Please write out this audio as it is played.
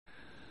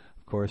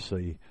course,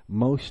 the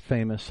most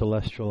famous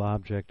celestial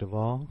object of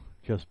all,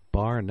 just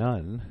bar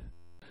none,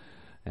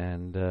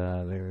 and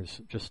there's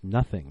just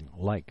nothing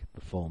like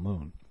the full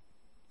moon.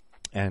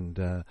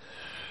 And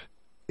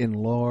in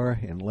lore,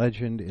 in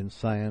legend, in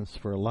science,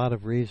 for a lot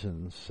of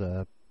reasons,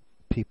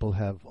 people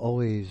have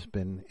always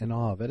been in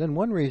awe of it. And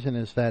one reason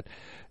is that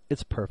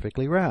it's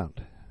perfectly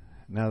round.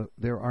 Now,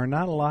 there are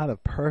not a lot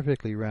of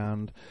perfectly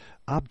round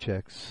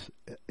objects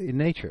in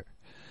nature,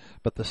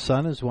 but the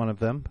sun is one of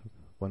them.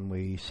 When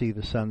we see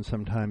the sun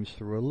sometimes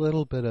through a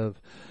little bit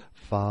of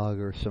fog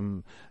or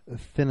some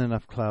thin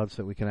enough clouds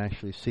that we can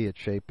actually see its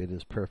shape, it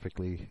is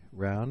perfectly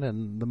round.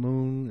 And the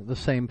moon, the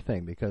same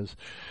thing, because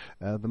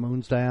the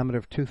moon's diameter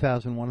of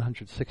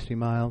 2,160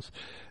 miles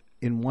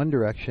in one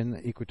direction,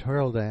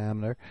 equatorial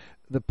diameter,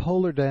 the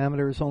polar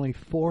diameter is only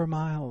 4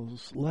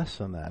 miles less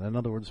than that. In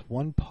other words,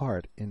 1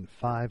 part in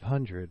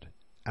 500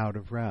 out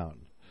of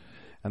round.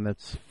 And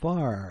that's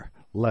far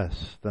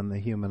less than the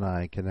human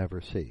eye can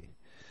ever see.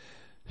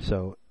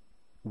 So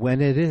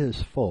when it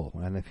is full,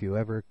 and if you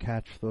ever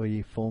catch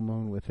the full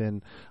moon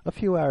within a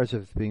few hours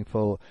of it being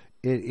full,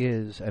 it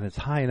is, and it's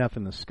high enough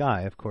in the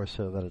sky, of course,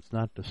 so that it's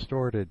not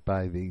distorted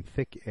by the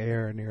thick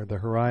air near the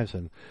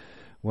horizon,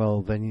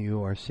 well, then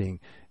you are seeing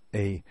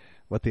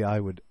what the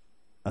eye would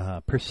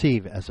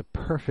perceive as a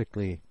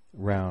perfectly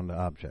round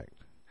object.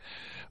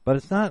 But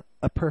it's not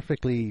a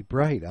perfectly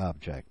bright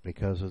object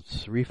because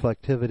its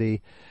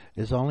reflectivity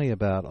is only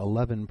about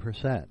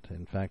 11%.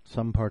 In fact,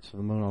 some parts of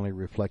the moon only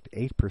reflect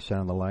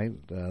 8% of the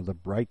light. The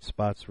bright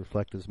spots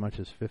reflect as much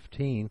as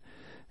 15%,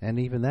 and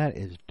even that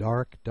is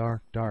dark,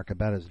 dark, dark,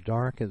 about as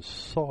dark as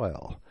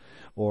soil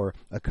or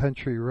a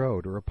country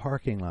road or a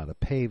parking lot, a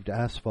paved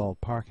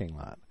asphalt parking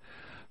lot.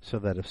 So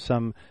that if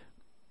some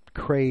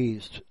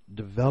crazed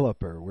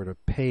developer were to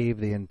pave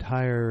the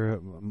entire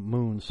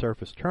moon's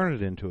surface, turn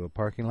it into a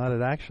parking lot,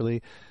 it actually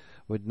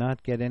would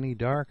not get any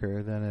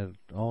darker than it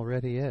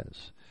already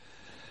is.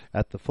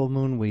 At the full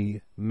moon,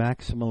 we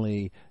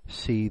maximally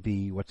see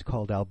the what's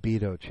called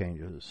albedo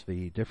changes,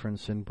 the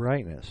difference in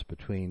brightness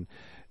between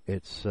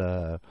its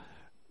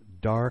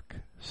dark,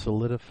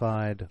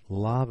 solidified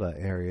lava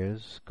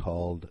areas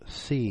called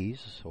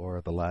seas,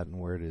 or the Latin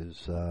word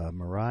is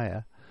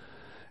Maria,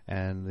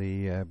 and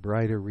the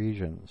brighter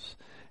regions.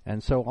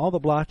 And so all the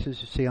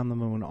blotches you see on the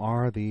moon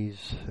are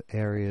these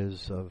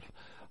areas of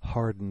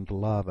hardened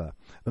lava.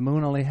 The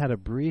moon only had a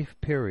brief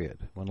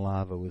period when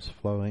lava was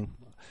flowing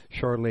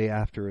shortly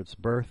after its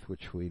birth,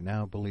 which we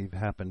now believe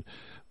happened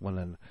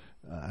when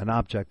an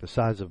object the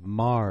size of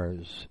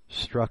Mars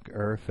struck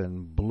Earth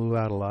and blew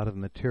out a lot of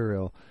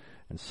material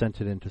and sent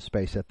it into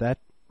space. At that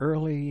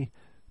early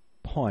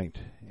point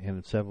in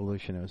its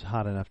evolution, it was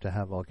hot enough to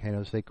have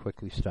volcanoes. They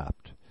quickly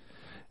stopped.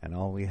 And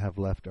all we have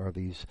left are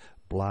these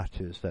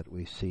blotches that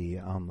we see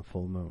on the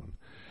full moon.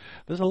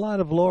 There's a lot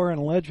of lore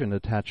and legend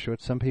attached to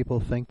it. Some people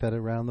think that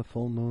around the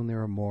full moon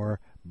there are more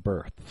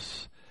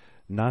births.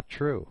 Not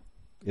true.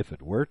 If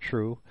it were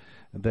true,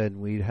 then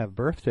we'd have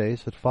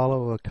birthdays that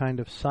follow a kind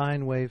of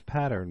sine wave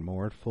pattern.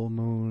 More at full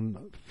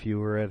moon,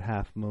 fewer at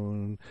half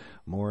moon,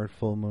 more at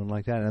full moon,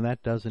 like that. And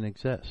that doesn't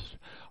exist.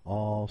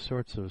 All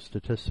sorts of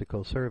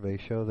statistical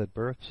surveys show that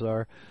births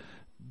are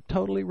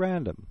totally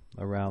random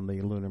around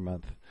the lunar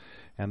month,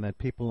 and that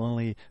people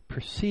only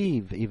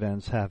perceive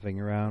events happening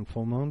around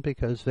full moon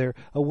because they're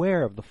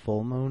aware of the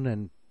full moon,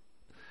 and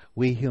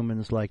we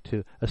humans like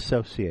to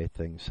associate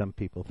things. Some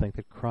people think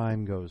that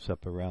crime goes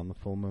up around the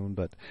full moon,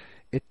 but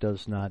it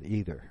does not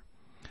either.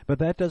 But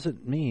that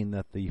doesn't mean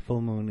that the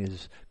full moon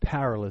is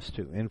powerless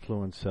to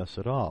influence us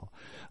at all.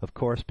 Of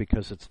course,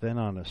 because it's then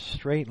on a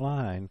straight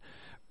line,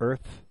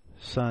 Earth,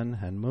 Sun,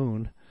 and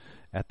Moon,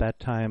 at that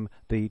time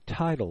the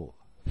tidal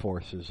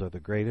forces are the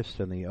greatest,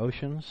 and the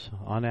oceans,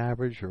 on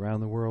average, around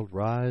the world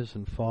rise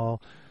and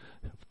fall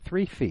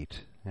 3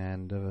 feet,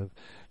 and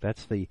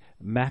that's the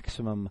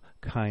maximum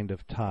kind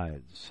of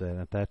tides.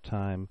 And at that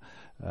time,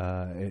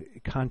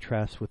 it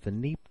contrasts with the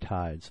neap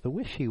tides, the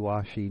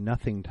wishy-washy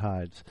nothing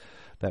tides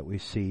that we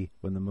see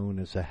when the moon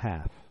is a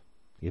half,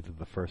 either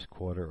the first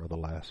quarter or the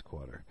last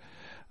quarter.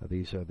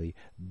 These are the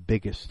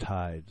biggest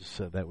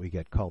tides that we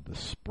get, called the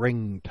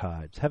spring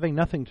tides, having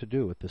nothing to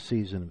do with the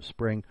season of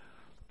spring.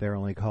 They're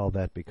only called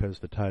that because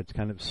the tides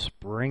kind of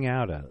spring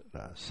out at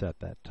us at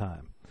that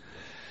time.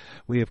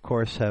 We, of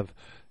course, have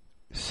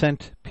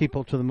sent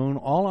people to the moon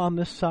all on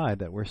this side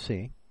that we're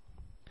seeing,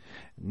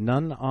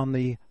 none on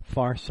the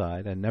far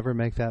side, and never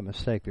make that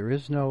mistake. There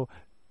is no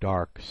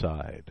dark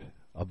side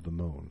of the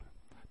moon,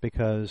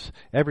 because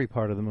every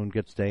part of the moon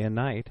gets day and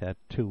night at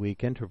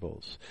 2-week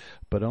intervals.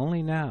 But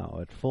only now,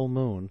 at full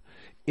moon,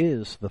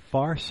 is the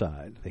far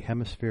side, the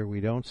hemisphere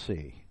we don't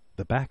see,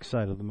 the back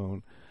side of the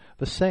moon,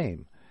 the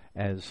same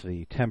as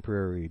the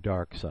temporary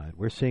dark side.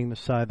 We're seeing the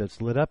side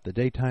that's lit up, the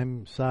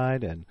daytime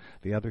side, and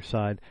the other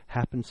side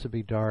happens to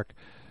be dark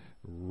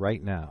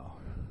right now.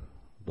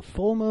 The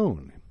full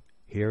moon,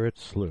 here at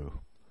Slooh.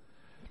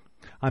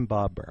 I'm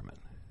Bob Berman.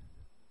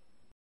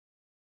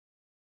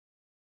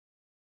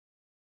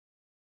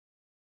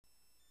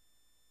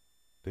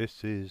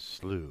 This is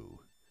Slooh,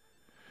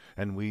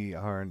 And we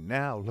are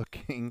now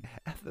looking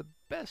at the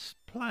best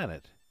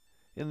planet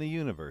in the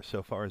universe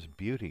so far as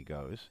beauty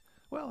goes.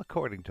 Well,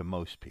 according to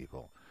most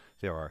people.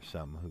 There are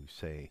some who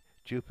say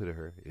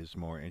Jupiter is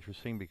more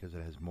interesting because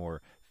it has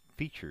more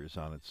features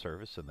on its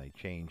surface and they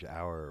change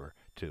hour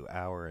to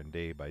hour and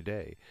day by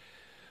day.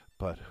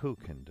 But who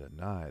can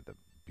deny the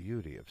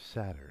beauty of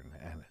Saturn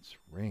and its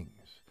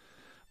rings?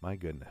 My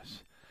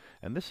goodness.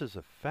 And this is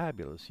a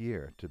fabulous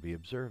year to be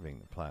observing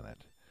the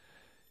planet.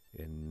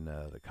 In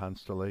the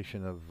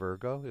constellation of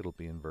Virgo, it'll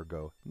be in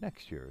Virgo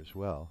next year as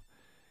well.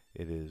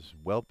 It is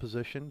well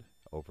positioned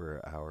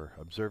over our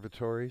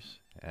observatories,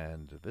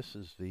 and this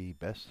is the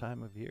best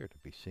time of year to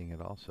be seeing it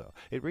also.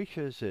 It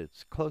reaches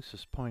its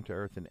closest point to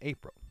Earth in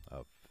April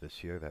of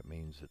this year. That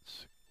means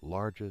it's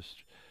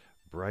largest,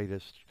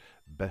 brightest,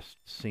 best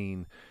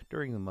seen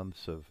during the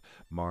months of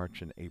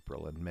March and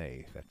April and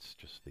May. That's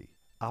just the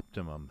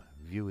optimum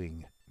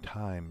viewing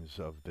times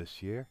of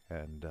this year,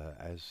 and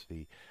as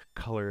the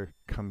color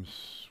comes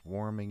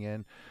swarming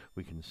in,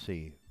 we can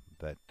see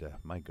that,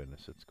 my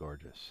goodness, it's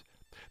gorgeous.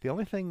 The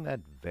only thing that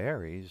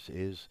varies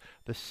is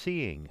the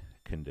seeing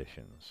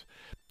conditions.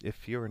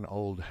 If you're an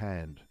old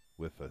hand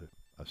with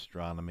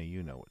astronomy,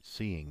 you know what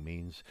seeing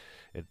means.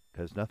 It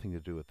has nothing to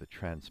do with the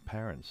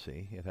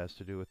transparency. It has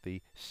to do with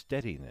the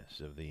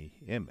steadiness of the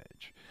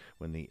image.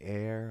 When the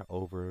air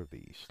over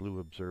the Slooh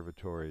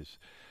observatories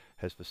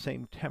has the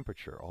same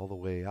temperature all the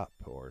way up,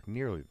 or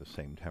nearly the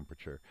same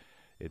temperature,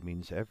 it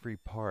means every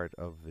part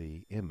of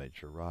the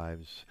image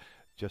arrives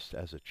just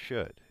as it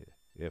should.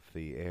 If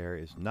the air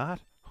is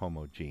not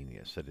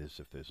homogeneous, that is,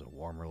 if there's a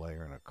warmer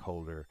layer and a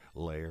colder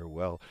layer,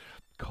 well,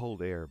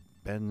 cold air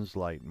bends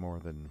light more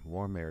than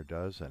warm air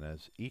does, and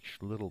as each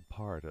little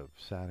part of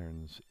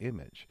Saturn's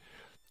image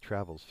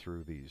travels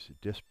through these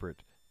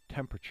disparate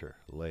temperature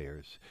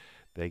layers,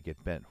 they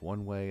get bent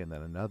one way and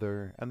then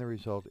another, and the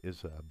result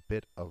is a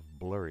bit of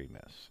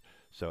blurriness.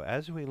 So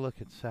as we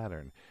look at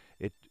Saturn,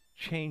 it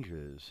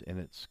changes in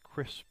its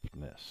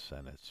crispness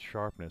and its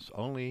sharpness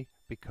only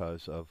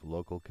because of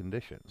local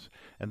conditions.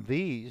 And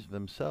these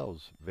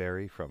themselves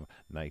vary from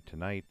night to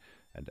night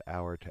and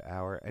hour to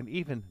hour and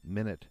even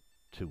minute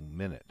to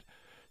minute.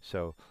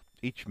 So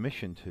each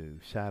mission to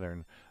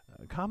Saturn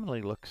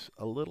commonly looks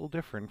a little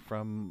different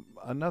from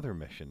another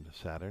mission to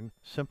Saturn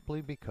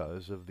simply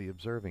because of the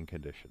observing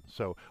conditions.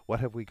 So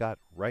what have we got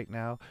right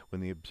now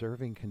when the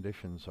observing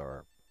conditions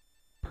are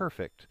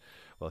perfect?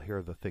 Well, here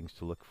are the things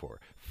to look for.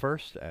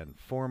 First and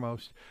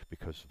foremost,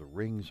 because the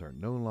rings are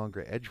no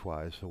longer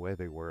edgewise the way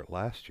they were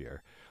last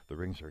year, the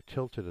rings are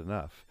tilted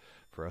enough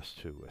for us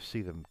to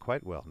see them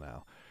quite well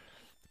now.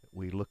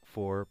 We look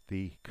for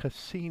the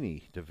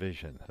Cassini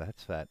division.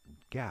 That's that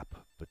gap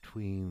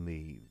between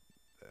the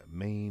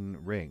main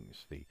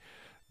rings. The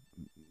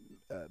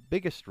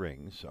biggest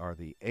rings are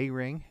the A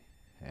ring,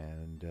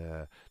 and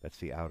that's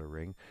the outer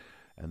ring,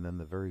 and then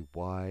the very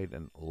wide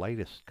and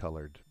lightest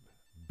colored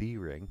B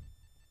ring,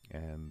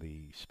 and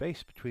the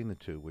space between the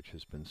two, which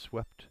has been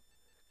swept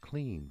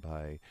clean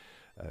by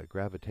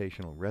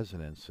gravitational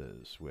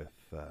resonances with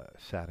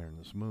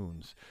Saturn's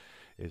moons,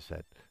 is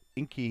that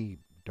inky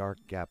dark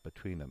gap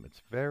between them.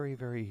 It's very,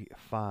 very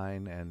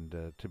fine,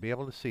 and to be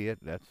able to see it,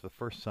 that's the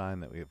first sign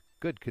that we have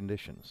good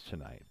conditions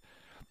tonight.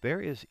 There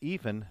is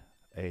even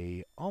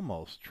a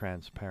almost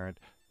transparent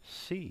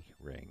C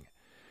ring,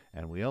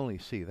 and we only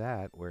see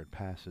that where it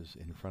passes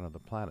in front of the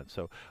planet.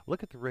 So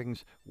look at the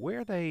rings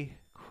where they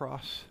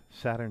cross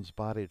Saturn's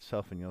body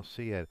itself, and you'll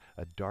see a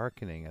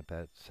darkening at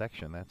that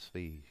section. That's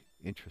the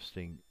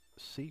interesting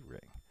C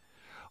ring.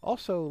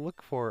 Also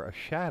look for a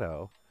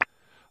shadow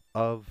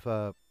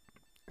of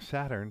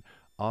Saturn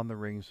on the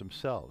rings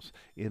themselves.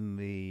 In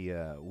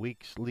the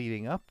weeks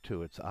leading up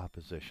to its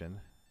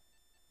opposition,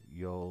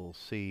 you'll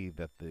see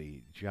that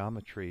the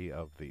geometry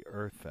of the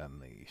Earth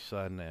and the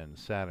Sun and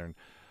Saturn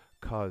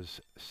cause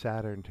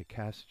Saturn to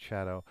cast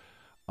shadow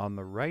on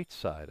the right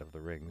side of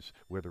the rings,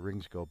 where the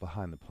rings go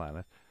behind the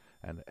planet.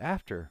 And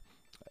after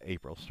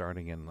April,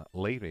 starting in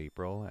late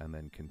April and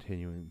then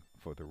continuing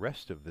for the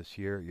rest of this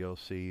year, you'll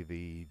see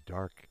the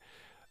dark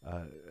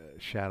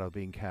shadow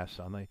being cast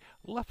on the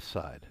left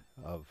side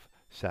of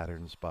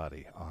Saturn's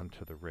body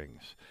onto the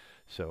rings.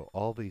 So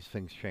all these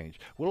things change.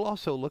 We'll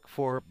also look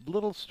for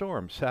little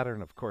storms.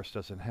 Saturn, of course,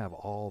 doesn't have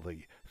all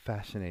the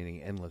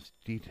fascinating, endless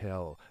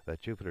detail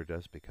that Jupiter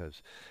does,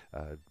 because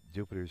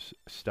Jupiter's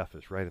stuff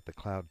is right at the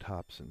cloud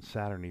tops, and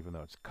Saturn, even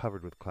though it's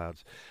covered with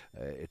clouds,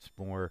 it's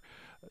more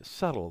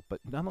subtle, but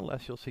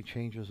nonetheless you'll see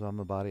changes on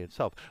the body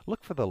itself.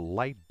 Look for the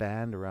light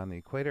band around the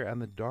equator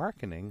and the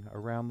darkening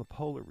around the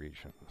polar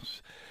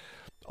regions.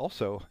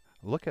 Also,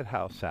 look at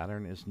how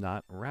Saturn is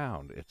not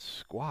round. It's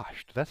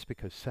squashed. That's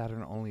because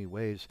Saturn only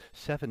weighs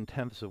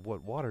 7/10 of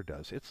what water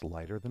does. It's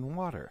lighter than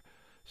water.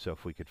 So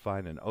if we could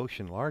find an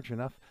ocean large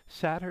enough,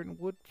 Saturn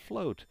would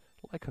float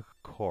like a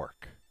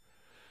cork.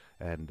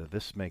 And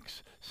this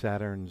makes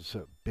Saturn's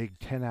big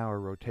 10-hour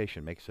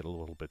rotation, makes it a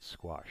little bit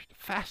squashed.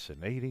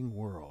 Fascinating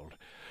world.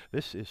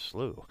 This is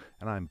Slooh,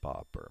 and I'm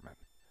Bob Berman.